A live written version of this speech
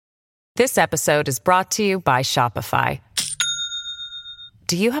This episode is brought to you by Shopify.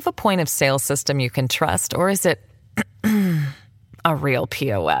 Do you have a point of sale system you can trust, or is it a real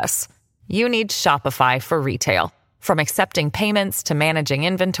POS? You need Shopify for retail. From accepting payments to managing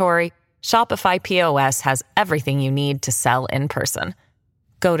inventory, Shopify POS has everything you need to sell in person.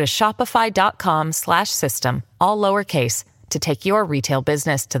 Go to shopify.com/system, all lowercase, to take your retail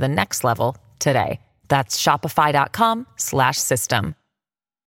business to the next level today. That's shopify.com/system.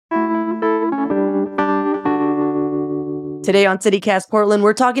 Today on CityCast Portland,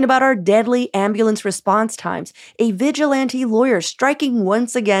 we're talking about our deadly ambulance response times, a vigilante lawyer striking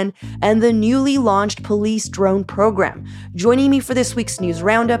once again, and the newly launched police drone program. Joining me for this week's news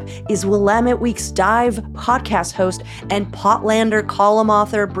roundup is Willamette Week's Dive podcast host and Potlander column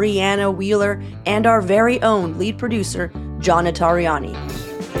author Brianna Wheeler, and our very own lead producer, John Notarianni.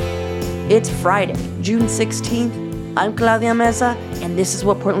 It's Friday, June 16th. I'm Claudia Meza, and this is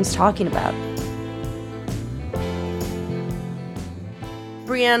what Portland's talking about.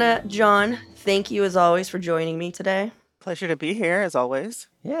 Brianna, John, thank you as always for joining me today. Pleasure to be here, as always.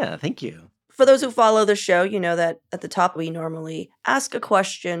 Yeah, thank you. For those who follow the show, you know that at the top we normally ask a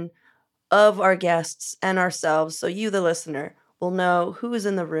question of our guests and ourselves, so you, the listener, will know who is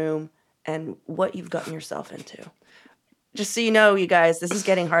in the room and what you've gotten yourself into. Just so you know, you guys, this is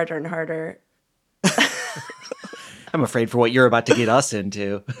getting harder and harder. I'm afraid for what you're about to get us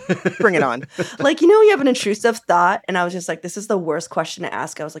into. Bring it on. Like, you know, you have an intrusive thought, and I was just like, this is the worst question to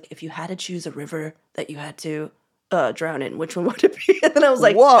ask. I was like, if you had to choose a river that you had to drown in, which one would it be? And then I was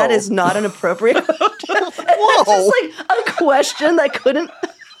like, Whoa. that is not an appropriate question. Whoa. It's just like a question that couldn't...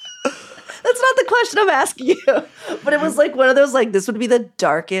 That's not the question I'm asking you. But it was like one of those, like, this would be the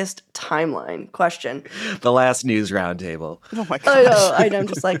darkest timeline question. The last news roundtable. Oh my gosh. I know. I'm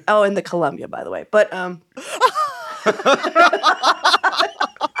just like, oh, in the Columbia, by the way. But,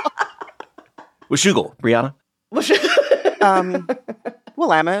 Washougal, Brianna.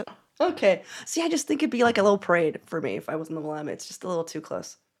 Willamette. Okay. See, I just think it'd be like a little parade for me if I was in the Willamette. It's just a little too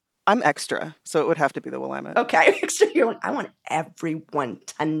close. I'm extra, so it would have to be the Willamette. Okay. So you're like, I want everyone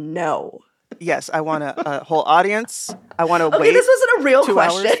to know. Yes, I want a whole audience. I want to Okay, wait. this wasn't a real 2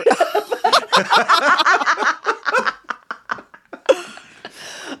 question.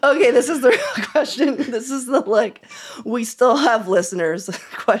 Okay, this is the real question. This is the, like, we still have listeners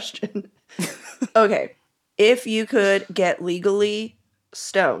question. Okay. If you could get legally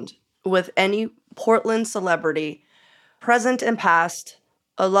stoned with any Portland celebrity, present and past,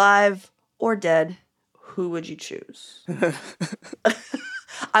 alive or dead, who would you choose?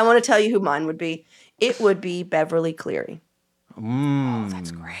 I want to tell you who mine would be. It would be Beverly Cleary. Oh, that's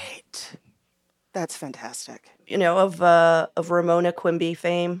great. That's fantastic. You know, of Ramona Quimby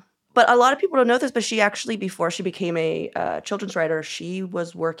fame. But a lot of people don't know this, but she actually, before she became a children's writer, she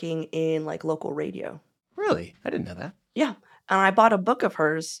was working in, like, local radio. Really? I didn't know that. Yeah. And I bought a book of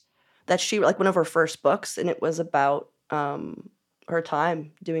hers that she, like, one of her first books, and it was about her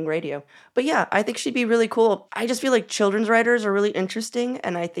time doing radio. But yeah, I think she'd be really cool. I just feel like children's writers are really interesting,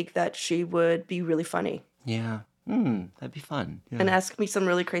 and I think that she would be really funny. Yeah. That'd be fun. Yeah. And ask me some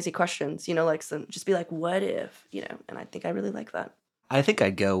really crazy questions, you know, like just be like, what if, you know, and I think I really like that. I think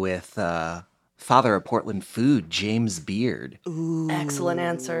I'd go with father of Portland food, James Beard. Ooh. Excellent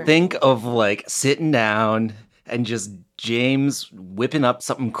answer. Think of, like, sitting down and just James whipping up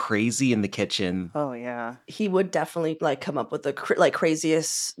something crazy in the kitchen. Oh, yeah. He would definitely, like, come up with the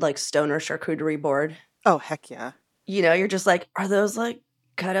craziest, like, stoner charcuterie board. Oh, heck yeah. You know, you're just like, are those, like,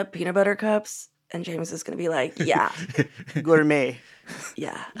 cut up peanut butter cups? And James is going to be like, yeah. Gourmet.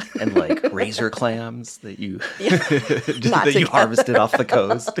 Yeah. And, like, razor clams that you Not that you together. harvested off the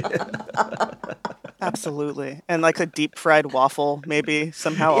coast. Absolutely. And like a deep fried waffle, maybe,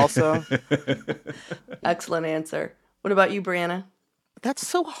 somehow also. Excellent answer. What about you, Brianna? That's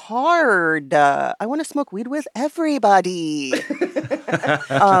so hard. I want to smoke weed with everybody.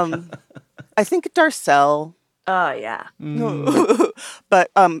 I think Darcel. Oh, yeah.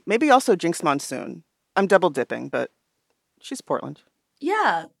 But maybe also Jinx Monsoon. I'm double dipping, but she's Portland.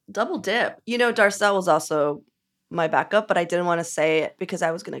 Yeah, double dip. You know, Darcel was also my backup, but I didn't want to say it because I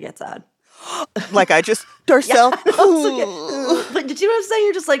was going to get sad. Like I just, Darcel. But did you know what I'm saying?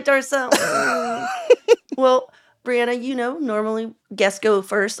 You're just like, Darcel. Well, Brianna, you know, normally guests go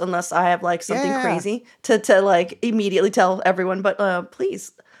first unless I have like something crazy to like immediately tell everyone. But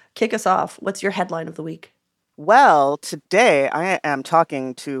please kick us off. What's your headline of the week? Well, today I am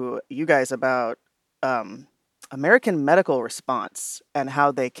talking to you guys about American medical response and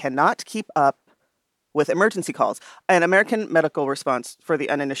how they cannot keep up with emergency calls. And American medical response, for the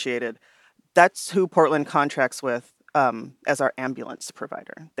uninitiated, that's who Portland contracts with as our ambulance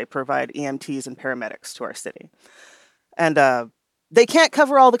provider. They provide EMTs and paramedics to our city. And they can't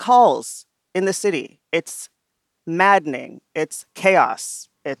cover all the calls in the city. It's maddening. It's chaos.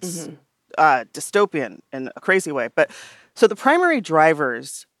 It's dystopian in a crazy way. But so the primary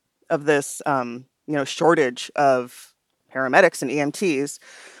drivers of this, shortage of paramedics and EMTs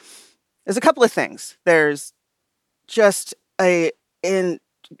is a couple of things. There's just a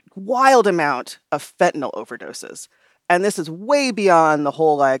wild amount of fentanyl overdoses. And this is way beyond the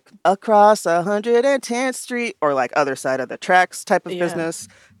whole across 110th Street or other side of the tracks type of business.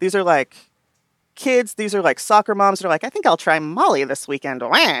 These are kids. These are soccer moms that are I think I'll try Molly this weekend.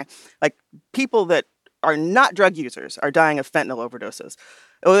 People that are not drug users are dying of fentanyl overdoses.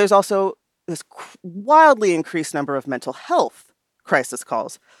 Oh, there's also this wildly increased number of mental health crisis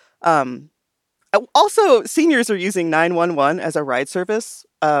calls. Also, seniors are using 911 as a ride service,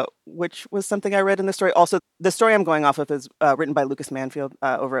 which was something I read in the story. Also, the story I'm going off of is written by Lucas Manfield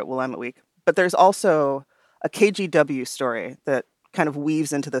over at Willamette Week. But there's also a KGW story that kind of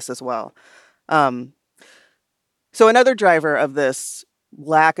weaves into this as well. So another driver of this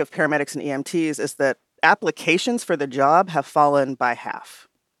lack of paramedics and EMTs is that applications for the job have fallen by half.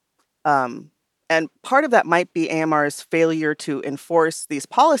 And part of that might be AMR's failure to enforce these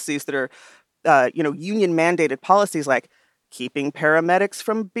policies that are union mandated policies like keeping paramedics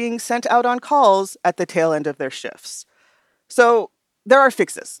from being sent out on calls at the tail end of their shifts. So there are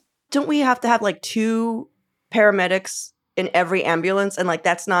fixes. Don't we have to have 2 paramedics in every ambulance? And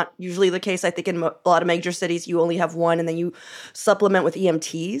that's not usually the case. I think in a lot of major cities, you only have 1 and then you supplement with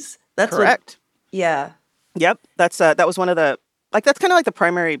EMTs. That's correct. Yeah. Yep. That's that was one of the, that's kind of the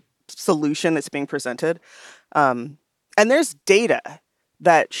primary solution that's being presented. And there's data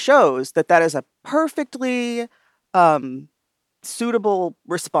that shows that is a perfectly suitable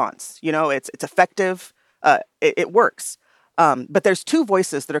response. It's effective. It works. But there's 2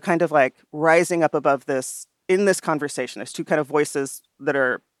 voices that are kind of rising up above this in this conversation. There's 2 kind of voices that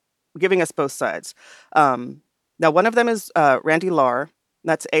are giving us both sides. Now, one of them is Randy Lahr.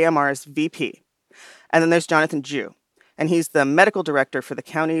 That's AMR's VP. And then there's Jonathan Jew. And he's the medical director for the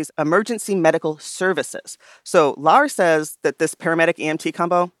county's emergency medical services. So Lahr says that this paramedic EMT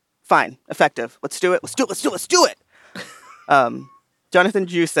combo, fine, effective. Let's do it. Jonathan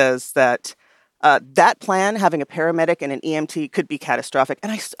Jew says that that plan, having a paramedic and an EMT, could be catastrophic.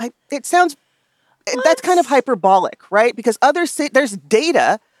 And it sounds, that's kind of hyperbolic, right? Because there's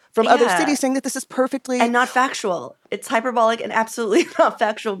data from other cities saying that this is perfectly... And not factual. It's hyperbolic and absolutely not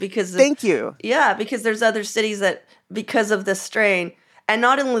factual because... Thank you. Yeah, because there's other cities that, because of this strain, and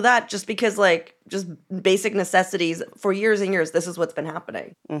not only that, just because just basic necessities, for years and years, this is what's been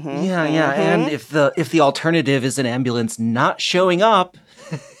happening. Mm-hmm. Yeah. And if the alternative is an ambulance not showing up...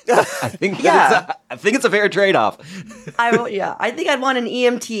 I think it's a fair trade-off. I think I'd want an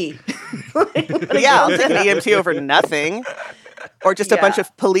EMT. I'll take an EMT over nothing. Or just a bunch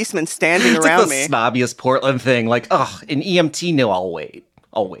of policemen standing around me. It's the snobbiest Portland thing. An EMT? No, I'll wait.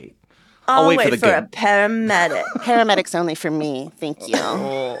 I'll wait for a paramedic. Paramedics only for me. Thank you.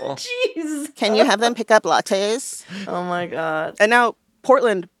 Oh. Jeez. Can you have them pick up lattes? Oh, my God. And now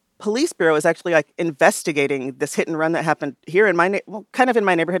Portland Police Bureau is actually investigating this hit and run that happened here in kind of in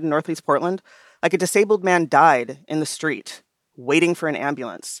my neighborhood in Northeast Portland. A disabled man died in the street waiting for an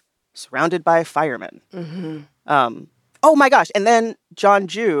ambulance, surrounded by firemen. Mm-hmm. Oh my gosh. And then John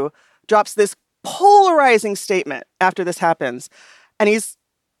Jew drops this polarizing statement after this happens. And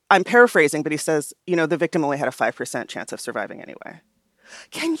I'm paraphrasing, but he says, the victim only had a 5% chance of surviving anyway.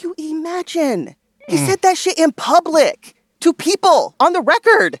 Can you imagine? He said that shit in public to people on the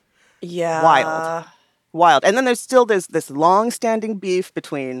record. Yeah. Wild. And then there's this long-standing beef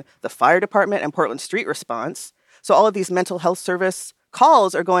between the fire department and Portland Street Response. So all of these mental health service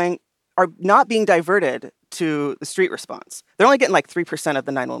calls are not being diverted to the street response. They're only getting 3% of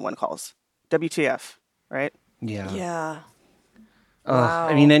the 911 calls. WTF, right? Yeah. Yeah. Wow.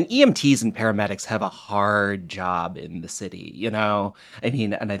 And EMTs and paramedics have a hard job in the city, and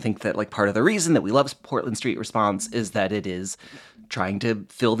I think that part of the reason that we love Portland Street Response is that it is trying to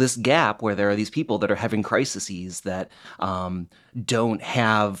fill this gap where there are these people that are having crises that don't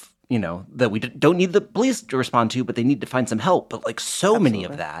have, that we don't need the police to respond to, but they need to find some help. But many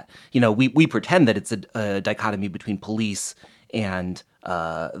of that, we pretend that it's a dichotomy between police and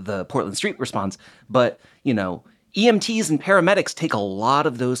the Portland Street Response, but, EMTs and paramedics take a lot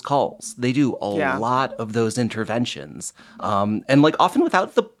of those calls. They do a lot of those interventions. And often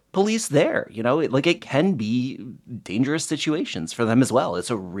without the police there, it can be dangerous situations for them as well. It's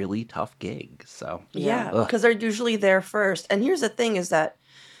a really tough gig. So yeah, because they're usually there first. And here's the thing is that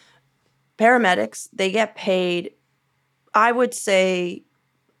paramedics, they get paid I would say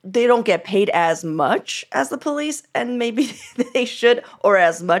they don't get paid as much as the police, and maybe they should, or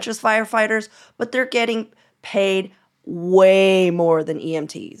as much as firefighters, but they're getting paid way more than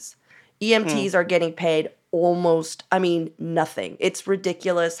EMTs. EMTs are getting paid almost, nothing. It's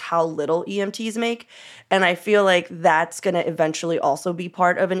ridiculous how little EMTs make. And I feel like that's going to eventually also be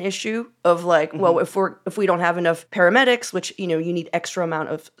part of an issue of like, well, if we don't have enough paramedics, which, you need extra amount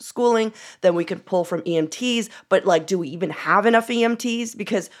of schooling, then we can pull from EMTs. But like, do we even have enough EMTs?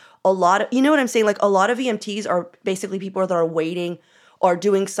 Because a lot of, you know what I'm saying? Like a lot of EMTs are basically people that are waiting or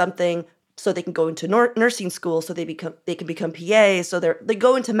doing something so they can go into nursing school, so they can become PAs, so they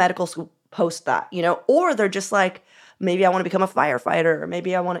go into medical school post that, or they're just like, maybe I want to become a firefighter, or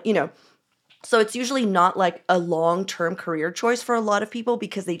maybe I want to, So it's usually not like a long-term career choice for a lot of people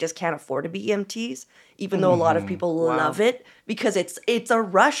because they just can't afford to be EMTs, even though a lot of people love it because it's a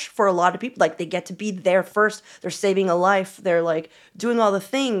rush for a lot of people. Like they get to be there first, they're saving a life, they're like doing all the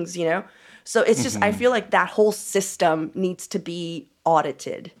things, So it's just, I feel like that whole system needs to be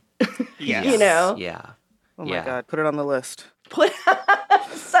audited. Yes. Yeah. Oh my God, put it on the list. Put it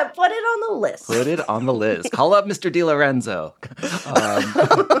on the list. Put it on the list. Call up Mr. DiLorenzo.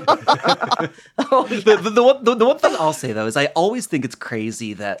 The one thing I'll say, though, is I always think it's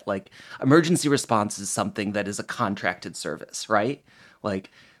crazy that, like, emergency response is something that is a contracted service, right?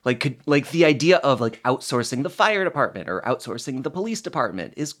 Like the idea of, like, outsourcing the fire department or outsourcing the police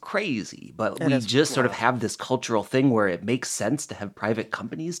department is crazy. But we just sort of have this cultural thing where it makes sense to have private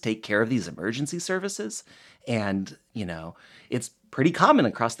companies take care of these emergency services. And, it's pretty common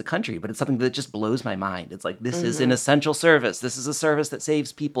across the country, but it's something that just blows my mind. It's like, this is an essential service. This is a service that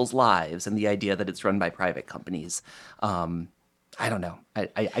saves people's lives. And the idea that it's run by private companies, I don't know.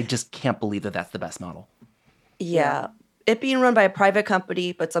 I just can't believe that that's the best model. Yeah. It being run by a private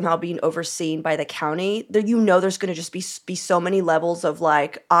company, but somehow being overseen by the county, there's going to just be so many levels of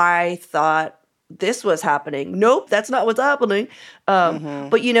like, I thought this was happening. Nope, that's not what's happening.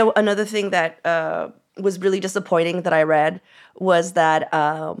 But, another thing that was really disappointing that I read was that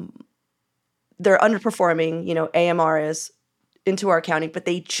they're underperforming, AMR is into our county, but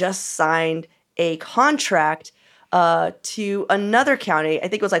they just signed a contract to another county. I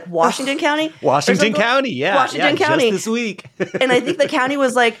think it was like Washington County. Washington County, yeah. Washington County. Just this week. And I think the county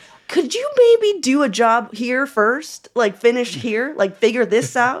was like, could you maybe do a job here first? Like finish here? Like figure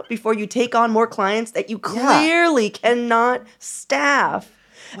this out before you take on more clients that you clearly cannot staff.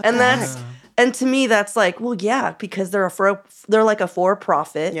 And to me, that's like, well, yeah, because they're like a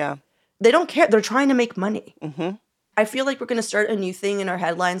for-profit. Yeah. They don't care. They're trying to make money. Mm-hmm. I feel like we're going to start a new thing in our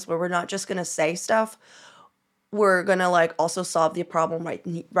headlines where we're not just going to say stuff. We're going to like also solve the problem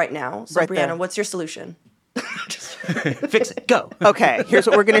right now. So, Brianna, what's your solution? Fix it. Go. Okay, here's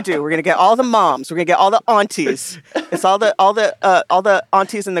what we're going to do. We're going to get all the moms. We're going to get all the aunties. It's all the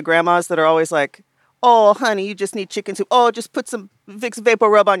aunties and the grandmas that are always like, oh, honey, you just need chicken soup. Oh, just put some Vicks Vapor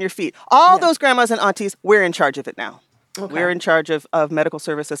Rub on your feet. All those grandmas and aunties, we're in charge of it now. Okay. We're in charge of medical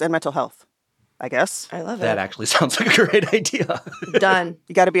services and mental health, I guess. I love it. That actually sounds like a great idea. Done.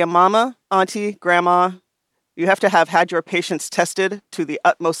 You got to be a mama, auntie, grandma. You have to have had your patients tested to the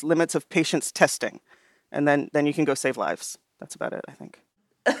utmost limits of patients testing. And then you can go save lives. That's about it, I think.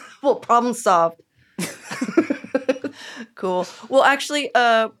 Well, problem solved. Cool. Well, actually,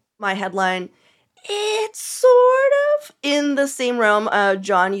 my headline... It's sort of in the same realm.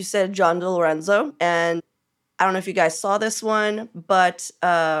 John, you said John DiLorenzo, and I don't know if you guys saw this one, but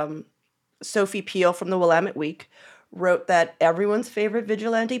Sophie Peel from the Willamette Week wrote that everyone's favorite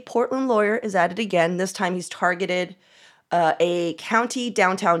vigilante Portland lawyer is at it again. This time he's targeted a county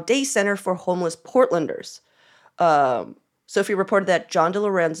downtown day center for homeless Portlanders. Sophie reported that John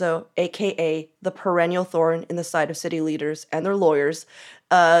DiLorenzo, a.k.a. the perennial thorn in the side of city leaders and their lawyers,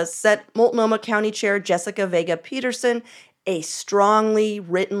 sent Multnomah County Chair Jessica Vega Peterson a strongly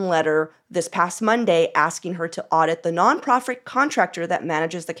written letter this past Monday asking her to audit the nonprofit contractor that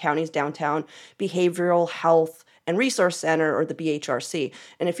manages the county's downtown behavioral health and resource center, or the BHRC.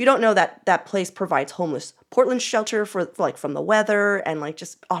 And if you don't know, that place provides homeless Portland shelter for like from the weather and like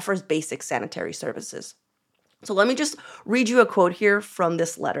just offers basic sanitary services. So let me just read you a quote here from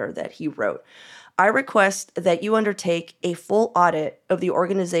this letter that he wrote. I request that you undertake a full audit of the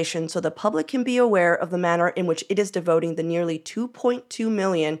organization so the public can be aware of the manner in which it is devoting the nearly $2.2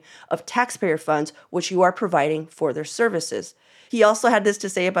 million of taxpayer funds which you are providing for their services. He also had this to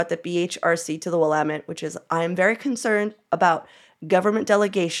say about the BHRC to the Willamette, which is, I am very concerned about government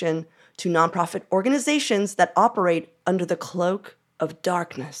delegation to nonprofit organizations that operate under the cloak of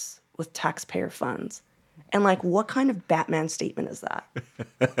darkness with taxpayer funds. And like, what kind of Batman statement is that?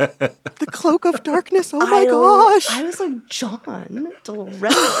 The cloak of darkness. Oh my gosh. I was like, John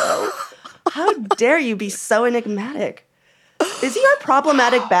DiLorenzo, how dare you be so enigmatic? Is he our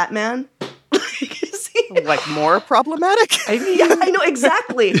problematic Batman? Like more problematic? I mean, yeah, I know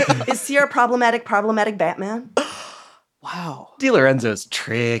exactly. Is he our problematic Batman? Wow. DiLorenzo's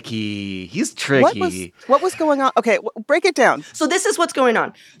tricky. He's tricky. What was going on? Okay, break it down. So this is what's going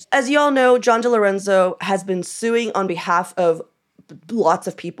on. As you all know, John DiLorenzo has been suing on behalf of lots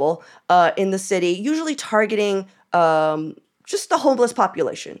of people in the city, usually targeting just the homeless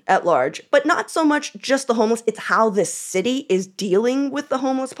population at large, but not so much just the homeless. It's how this city is dealing with the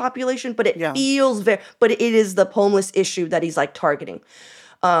homeless population, but it feels but it is the homeless issue that he's like targeting.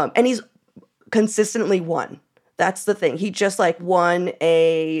 And he's consistently won. That's the thing. He just like won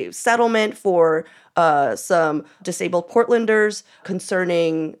a settlement for some disabled Portlanders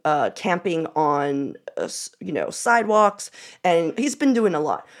concerning camping on sidewalks, and he's been doing a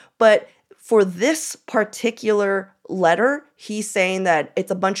lot. But for this particular letter, he's saying that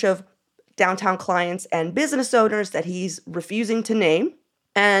it's a bunch of downtown clients and business owners that he's refusing to name.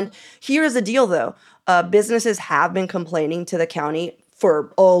 And here is the deal, though. Businesses have been complaining to the county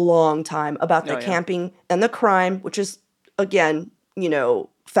for a long time about the camping and the crime, which is, again,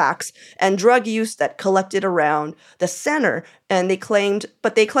 facts, and drug use that collected around the center. And they claimed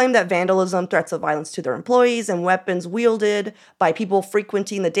that vandalism, threats of violence to their employees, and weapons wielded by people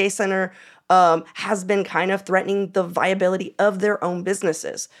frequenting the day center has been kind of threatening the viability of their own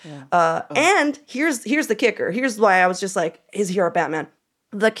businesses. Yeah. And here's the kicker. Here's why I was just like, is he our Batman?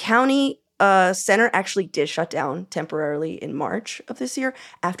 The county center actually did shut down temporarily in March of this year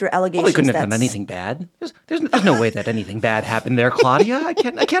after allegations. Well, they couldn't have done anything bad. There's no way that anything bad happened there, Claudia. I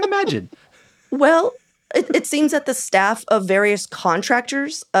can't imagine. Well, it seems that the staff of various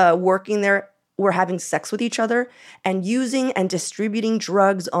contractors working there were having sex with each other and using and distributing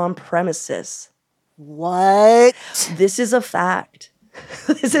drugs on premises. What? This is a fact.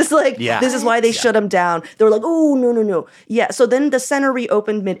 This is why they shut them down. They were like, oh, no. Yeah, so then the center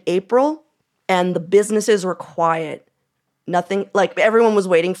reopened mid-April, and the businesses were quiet. Nothing, like everyone was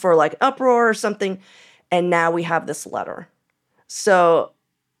waiting for like uproar or something, and now we have this letter. So,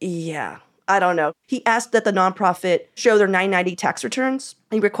 yeah, I don't know. He asked that the nonprofit show their 990 tax returns.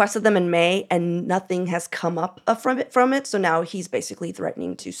 He requested them in May, and nothing has come up from it. So now he's basically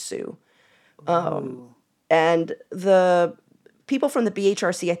threatening to sue. And the people from the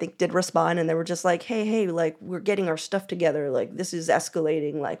BHRC, I think, did respond, and they were just like, hey, like, we're getting our stuff together. Like, this is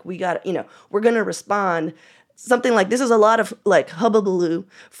escalating. Like, we got, we're going to respond. Something like, this is a lot of, like, hubbubaloo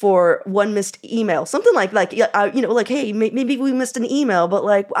for one missed email. Something like, hey, maybe we missed an email, but,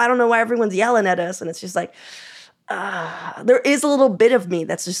 like, I don't know why everyone's yelling at us. And it's just like, there is a little bit of me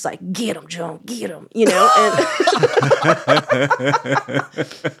that's just like, get him, John, get him, And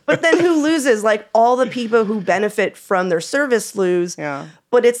but then who loses? Like, all the people who benefit from their service lose. Yeah.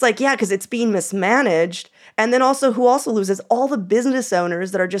 But it's like, yeah, because it's being mismanaged. And then also, who also loses? All the business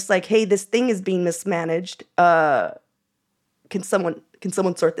owners that are just like, hey, this thing is being mismanaged. Can someone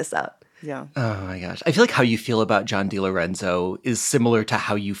sort this out? Yeah. Oh my gosh. I feel like how you feel about John DiLorenzo is similar to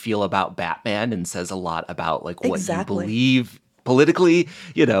how you feel about Batman, and says a lot about like what you believe politically,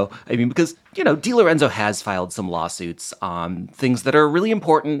 because, DiLorenzo has filed some lawsuits on things that are really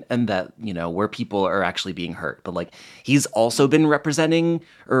important and that, where people are actually being hurt. But like, he's also been representing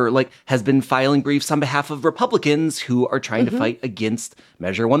or like has been filing briefs on behalf of Republicans who are trying to fight against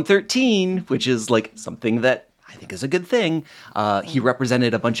Measure 113, which is like something that I think is a good thing. He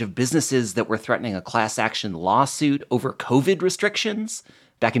represented a bunch of businesses that were threatening a class action lawsuit over COVID restrictions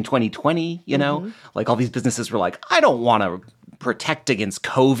back in 2020, Like all these businesses were like, I don't want to protect against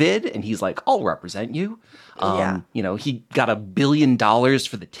COVID. And he's like, I'll represent you. He got $1 billion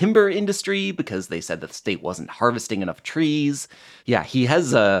for the timber industry because they said that the state wasn't harvesting enough trees. Yeah, he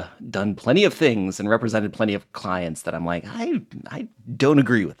has done plenty of things and represented plenty of clients that I'm like, I don't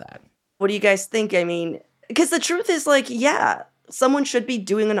agree with that. What do you guys think? I mean, because the truth is, like, yeah, someone should be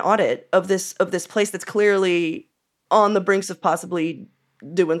doing an audit of this place that's clearly on the brinks of possibly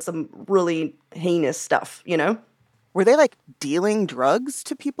doing some really heinous stuff, Were they like dealing drugs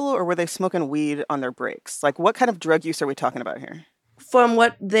to people, or were they smoking weed on their breaks? Like, what kind of drug use are we talking about here? From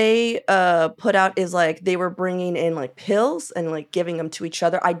what they put out is like they were bringing in like pills and like giving them to each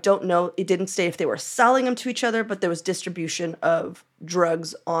other. I don't know. It didn't state if they were selling them to each other, but there was distribution of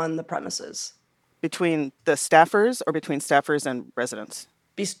drugs on the premises. Between the staffers or between staffers and residents?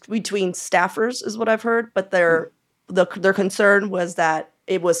 Between staffers is what I've heard, but their concern was that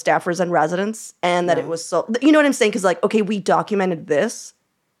it was staffers and residents, and that it was so. You know what I'm saying? Because like, okay, we documented this.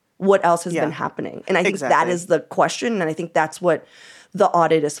 what else has Yeah. been happening? And I think that Exactly. is the question. And I think that's what the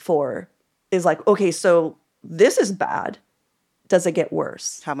audit is for, is like, okay, so this is bad. Does it get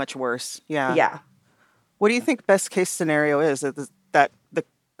worse? How much worse? Yeah. Yeah. What do you think best case scenario is? That the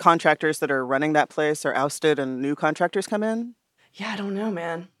contractors that are running that place are ousted and new contractors come in? Yeah, I don't know,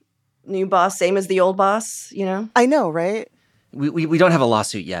 man. New boss, same as the old boss, you know? I know, right? We don't have a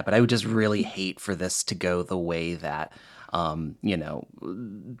lawsuit yet, but I would just really hate for this to go the way that,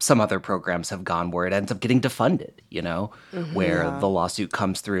 some other programs have gone where it ends up getting defunded, where the lawsuit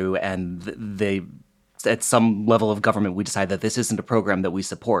comes through and they, at some level of government, we decide that this isn't a program that we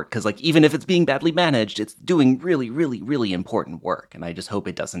support. Because, like, even if it's being badly managed, it's doing really, really, really important work. And I just hope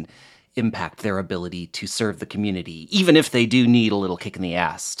it doesn't impact their ability to serve the community, even if they do need a little kick in the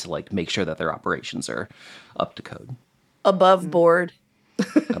ass to, like, make sure that their operations are up to code. Above board.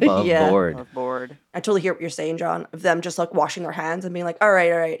 Above Yeah. board. Bored. I totally hear what you're saying, John, of them just like washing their hands and being like, all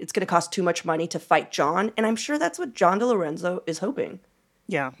right, it's going to cost too much money to fight John. And I'm sure that's what John DeLorenzo is hoping,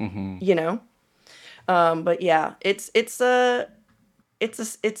 Yeah. you know? But yeah, it's a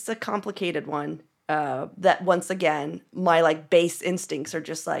complicated one. That once again, my like base instincts are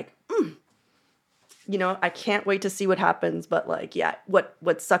just like, I can't wait to see what happens. But like, yeah,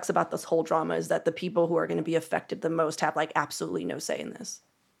 what sucks about this whole drama is that the people who are going to be affected the most have like absolutely no say in this.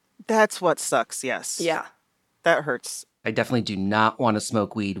 That's what sucks, yes. Yeah. That hurts. I definitely do not want to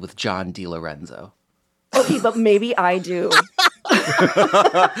smoke weed with John DeLorenzo. Okay, but maybe I do.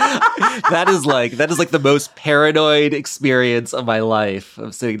 That is like the most paranoid experience of my life,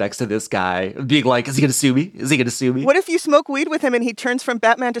 of sitting next to this guy, being like, is he gonna sue me? Is he gonna sue me? What if you smoke weed with him and he turns from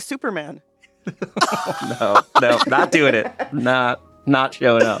Batman to Superman? No, not doing it. Not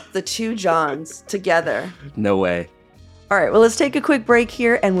showing up. The two Johns together. No way. All right, well, let's take a quick break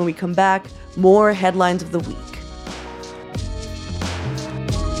here. And when we come back, more headlines of the week.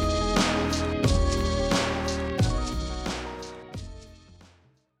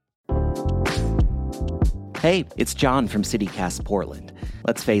 Hey, it's John from CityCast Portland.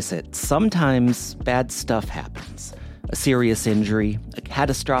 Let's face it, sometimes bad stuff happens. A serious injury, a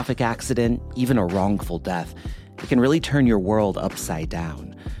catastrophic accident, even a wrongful death. It can really turn your world upside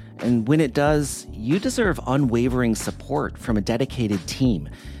down. And when it does, you deserve unwavering support from a dedicated team.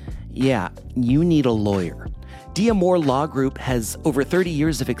 Yeah, you need a lawyer. D'Amour Law Group has over 30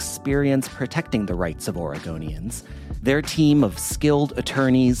 years of experience protecting the rights of Oregonians. Their team of skilled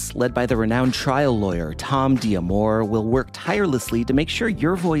attorneys, led by the renowned trial lawyer Tom D'Amour, will work tirelessly to make sure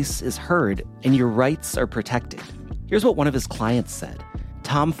your voice is heard and your rights are protected. Here's what one of his clients said.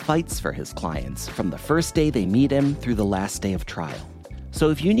 Tom fights for his clients from the first day they meet him through the last day of trial. So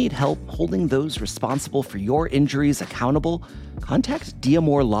if you need help holding those responsible for your injuries accountable, contact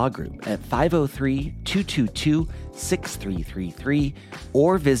D'Amour Law Group at 503-222-6333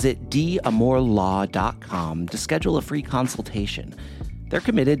 or visit d'amourlaw.com to schedule a free consultation. They're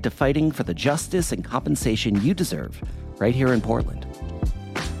committed to fighting for the justice and compensation you deserve right here in Portland.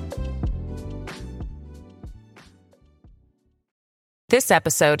 This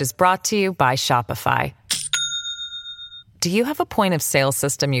episode is brought to you by Shopify. Do you have a point of sale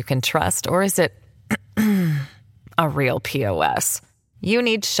system you can trust, or is it a real POS? You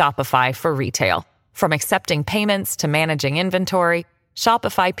need Shopify for retail. From accepting payments to managing inventory,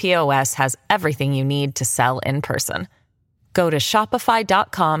 Shopify POS has everything you need to sell in person. Go to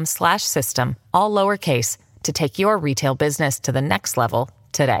shopify.com/system, all lowercase, to take your retail business to the next level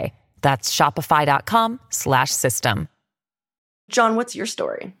today. That's shopify.com/system. John, what's your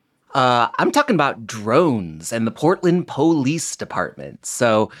story? I'm talking about drones and the Portland Police Department.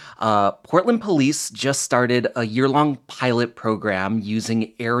 So, Portland Police just started a year-long pilot program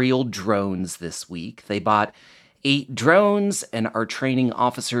using aerial drones this week. They bought 8 drones and are training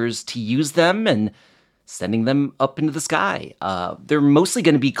officers to use them and sending them up into the sky. They're mostly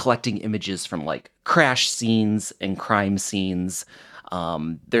going to be collecting images from like crash scenes and crime scenes.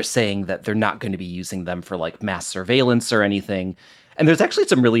 They're saying that they're not going to be using them for like mass surveillance or anything. And there's actually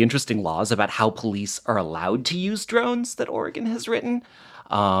some really interesting laws about how police are allowed to use drones that Oregon has written.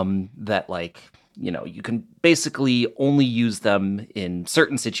 That you can basically only use them in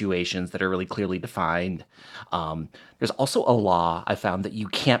certain situations that are really clearly defined. There's also a law I found that you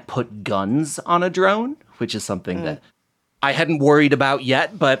can't put guns on a drone, which is something that I hadn't worried about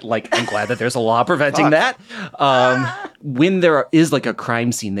yet, but I'm glad that there's a law preventing that. When there is a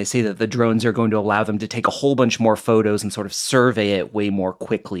crime scene, they say that the drones are going to allow them to take a whole bunch more photos and sort of survey it way more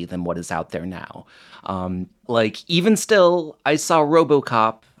quickly than what is out there now. Even still, I saw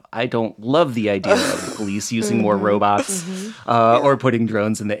RoboCop. I don't love the idea of the police using more robots or putting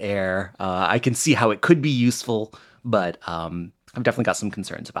drones in the air. I can see how it could be useful, but I've definitely got some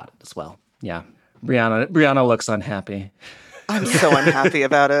concerns about it as well. Yeah. Brianna looks unhappy. I'm so unhappy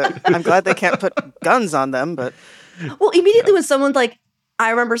about it. I'm glad they can't put guns on them, but... Well, immediately when someone's like, I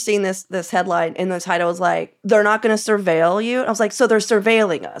remember seeing this headline and the title was like, they're not going to surveil you. I was like, so they're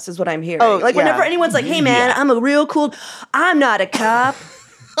surveilling us is what I'm hearing. Like whenever anyone's like, hey man, I'm I'm not a cop.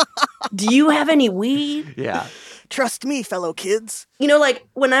 Do you have any weed? Yeah. Trust me, fellow kids. You know, like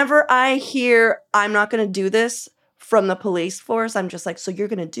whenever I hear I'm not going to do this from the police force, I'm just like, so you're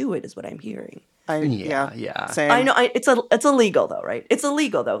going to do it is what I'm hearing. Yeah. Same. I know it's illegal though, right? It's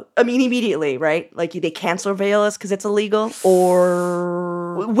illegal though. I mean, immediately, right? Like they can't surveil us because it's illegal,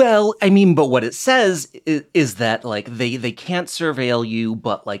 or well, I mean, but what it says is that like they can't surveil you,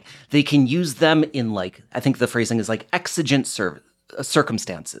 but like they can use them in like I think the phrasing is like exigent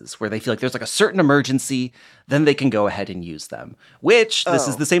circumstances where they feel like there's like a certain emergency, then they can go ahead and use them. Which this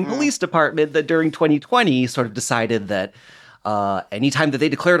is the same police department that during 2020 sort of decided that anytime that they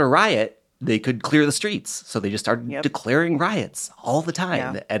declared a riot, they could clear the streets. So they just started declaring riots all the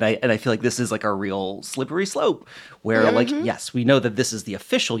time. Yeah. And I feel like this is like a real slippery slope where like, yes, we know that this is the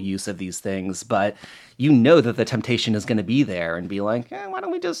official use of these things, but you know that the temptation is going to be there and be like, why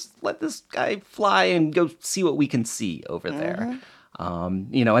don't we just let this guy fly and go see what we can see over there?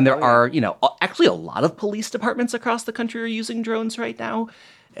 You know, and there are, you know, actually a lot of police departments across the country are using drones right now.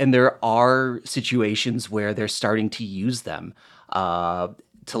 And there are situations where they're starting to use them,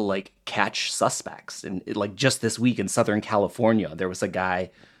 to like catch suspects. And like just this week in Southern California, there was a guy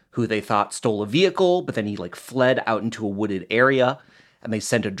who they thought stole a vehicle, but then he like fled out into a wooded area and they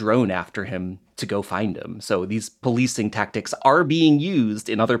sent a drone after him to go find him. So these policing tactics are being used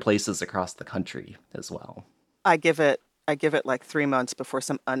in other places across the country as well. I give it like 3 months before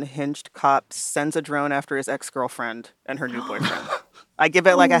some unhinged cop sends a drone after his ex-girlfriend and her new boyfriend. I give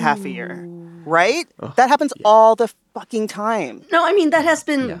it like a half a year. Right? That happens all the fucking time. No, I mean, that has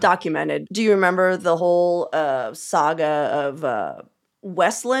been documented. Do you remember the whole saga of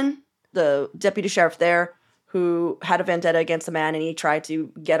Westland, the deputy sheriff there, who had a vendetta against a man and he tried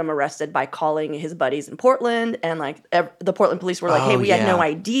to get him arrested by calling his buddies in Portland. And like the Portland police were like, hey, we had no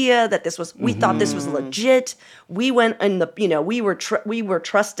idea that this was, we thought this was legit. We went in the, you know, we were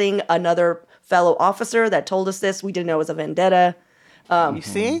trusting another fellow officer that told us this. We didn't know it was a vendetta. You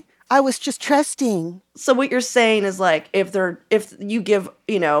see? I was just trusting. So what you're saying is like, if you give,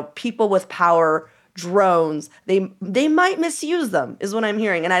 you know, people with power drones, they might misuse them, is what I'm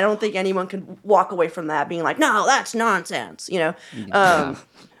hearing. And I don't think anyone can walk away from that being like, no, that's nonsense, you know?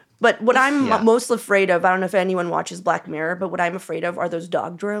 But what I'm most afraid of, I don't know if anyone watches Black Mirror, but what I'm afraid of are those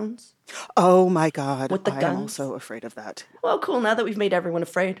dog drones. Oh my God. With the guns. I'm also afraid of that. Well, cool. Now that we've made everyone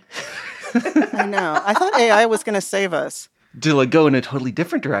afraid. I know. I thought AI was going to save us. To like go in a totally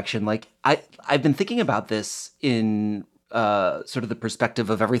different direction. Like I've been thinking about this in sort of the perspective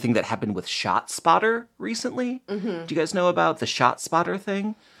of everything that happened with ShotSpotter recently. Do you guys know about the ShotSpotter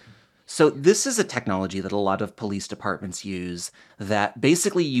thing? So this is a technology that a lot of police departments use that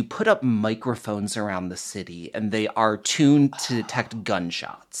basically you put up microphones around the city and they are tuned to detect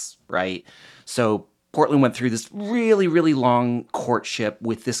gunshots, right? So Portland went through this really, really long courtship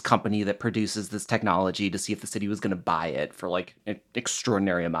with this company that produces this technology to see if the city was going to buy it for like an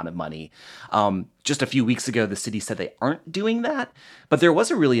extraordinary amount of money. Just a few weeks ago, the city said they aren't doing that. But there was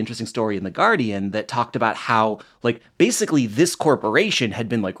a really interesting story in The Guardian that talked about how like basically this corporation had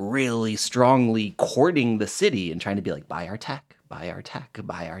been like really strongly courting the city and trying to be like, buy our tech, buy our tech,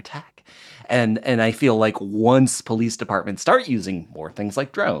 buy our tech. And I feel like once police departments start using more things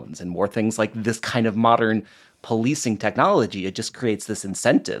like drones and more things like this kind of modern policing technology, it just creates this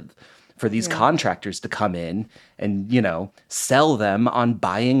incentive for these contractors to come in and, you know, sell them on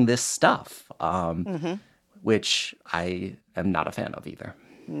buying this stuff, which I am not a fan of either.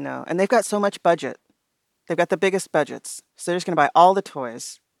 No, and they've got so much budget. They've got the biggest budgets, so they're just going to buy all the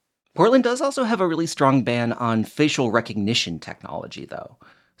toys. Portland does also have a really strong ban on facial recognition technology, though.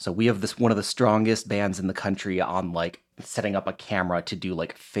 So we have one of the strongest bans in the country on like setting up a camera to do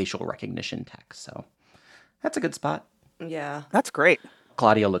like facial recognition tech. So that's a good spot. Yeah. That's great.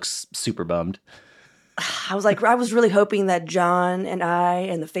 Claudia looks super bummed. I was really hoping that John and I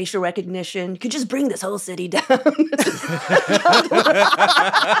and the facial recognition could just bring this whole city down.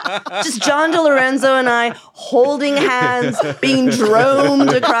 Just John DeLorenzo and I holding hands, being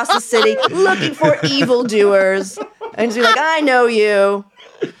droned across the city, looking for evildoers. And just be like, I know you.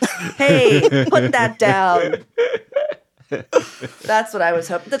 Hey, put that down. That's what I was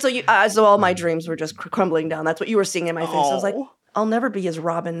hoping. That's what so all my dreams were just crumbling down. That's what you were seeing in my face. I was like, I'll never be as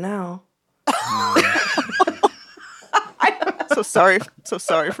Robin now. So sorry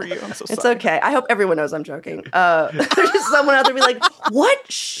for you. I'm so sorry. It's okay. I hope everyone knows I'm joking. There's just someone out there be like,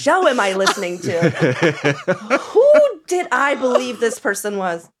 what show am I listening to? Who did I believe this person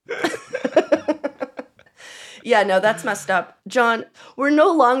was? Yeah, no, that's messed up. John, we're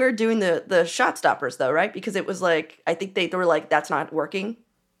no longer doing the shot stoppers though, right? Because it was like, I think they were like, that's not working.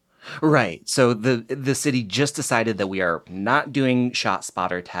 Right. So the city just decided that we are not doing shot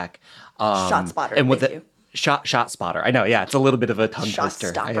spotter tech. Shot spotter, and with thank the you. Shot spotter. I know, yeah, it's a little bit of a tongue Shot twister.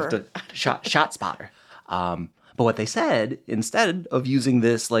 stopper. I have to shot spotter. But what they said, instead of using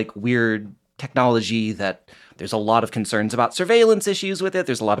this like weird technology that there's a lot of concerns about surveillance issues with it,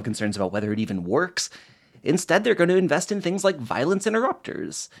 there's a lot of concerns about whether it even works. Instead, they're going to invest in things like violence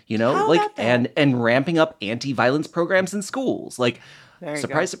interrupters, How like about that? and ramping up anti-violence programs in schools. Like, There you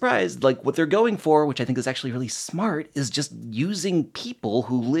surprise, go. surprise, like what they're going for, which I think is actually really smart, is just using people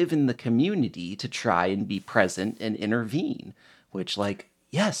who live in the community to try and be present and intervene, which like,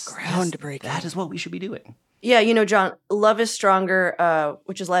 yes, Groundbreaking. that is what we should be doing. Yeah, John, Love is Stronger,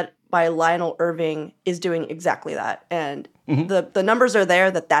 which is led by Lionel Irving, is doing exactly that. And the numbers are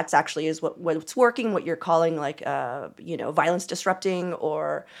there that's actually is what's working, what you're calling like, violence disrupting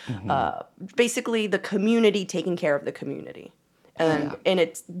or basically the community taking care of the community. And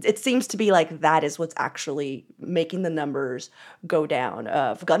it seems to be like that is what's actually making the numbers go down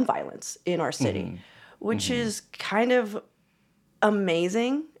of gun violence in our city, which is kind of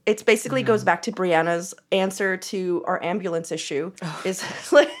amazing. It's basically goes back to Brianna's answer to our ambulance issue. Is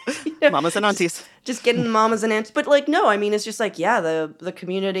like Mamas and aunties. just getting the mamas and aunties. But like, no, I mean, it's just like, yeah, the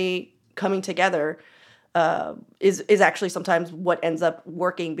community coming together is actually sometimes what ends up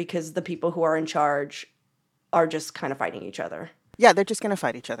working because the people who are in charge are just kind of fighting each other. Yeah, they're just going to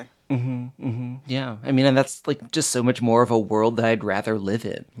fight each other. Yeah, I mean, and that's like just so much more of a world that I'd rather live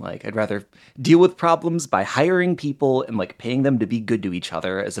in. Like, I'd rather deal with problems by hiring people and like paying them to be good to each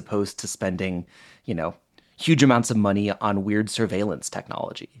other as opposed to spending, huge amounts of money on weird surveillance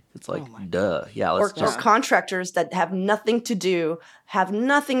technology. It's like, duh. Yeah, Or let's just contractors that have nothing to do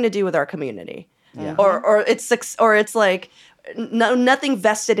with our community. Yeah. Or it's like nothing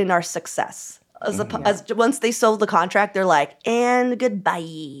vested in our success. As once they sold the contract, they're like, and goodbye,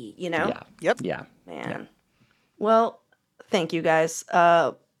 Yeah. Yep. Yeah. Man. Yeah. Well, thank you guys.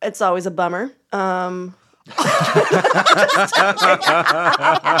 It's always a bummer.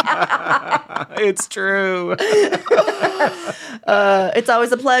 It's true. It's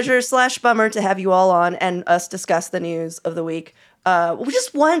always a pleasure / bummer to have you all on and us discuss the news of the week.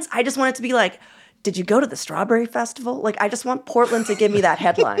 Just once, I just want it to be like, did you go to the Strawberry Festival? Like, I just want Portland to give me that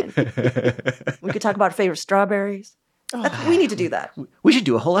headline. We could talk about favorite strawberries. We need to do that. We should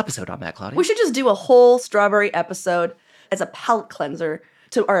do a whole episode on that, Claudia. We should just do a whole strawberry episode as a palate cleanser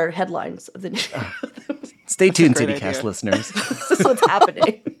to our headlines of the news. Stay tuned, great CityCast idea. listeners. This is what's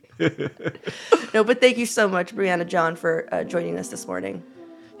happening. No, but thank you so much, Brianna John, for joining us this morning.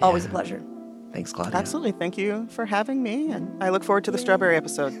 Always a pleasure. Thanks, Claudia. Absolutely. Thank you for having me. And I look forward to the strawberry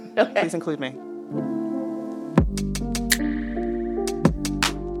episode. Okay. Please include me.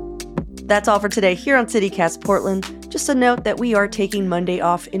 That's all for today here on CityCast Portland. Just a note that we are taking Monday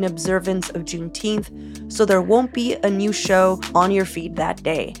off in observance of Juneteenth, so there won't be a new show on your feed that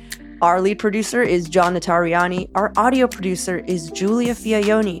day. Our lead producer is John Notariani. Our audio producer is Julia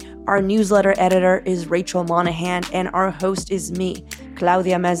Fiaioni. Our newsletter editor is Rachel Monahan. And our host is me,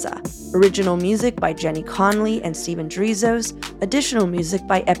 Claudia Meza. Original music by Jenny Conley and Steven Drizos. Additional music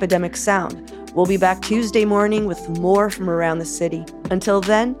by Epidemic Sound. We'll be back Tuesday morning with more from around the city. Until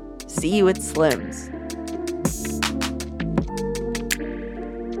then, see you at Slim's.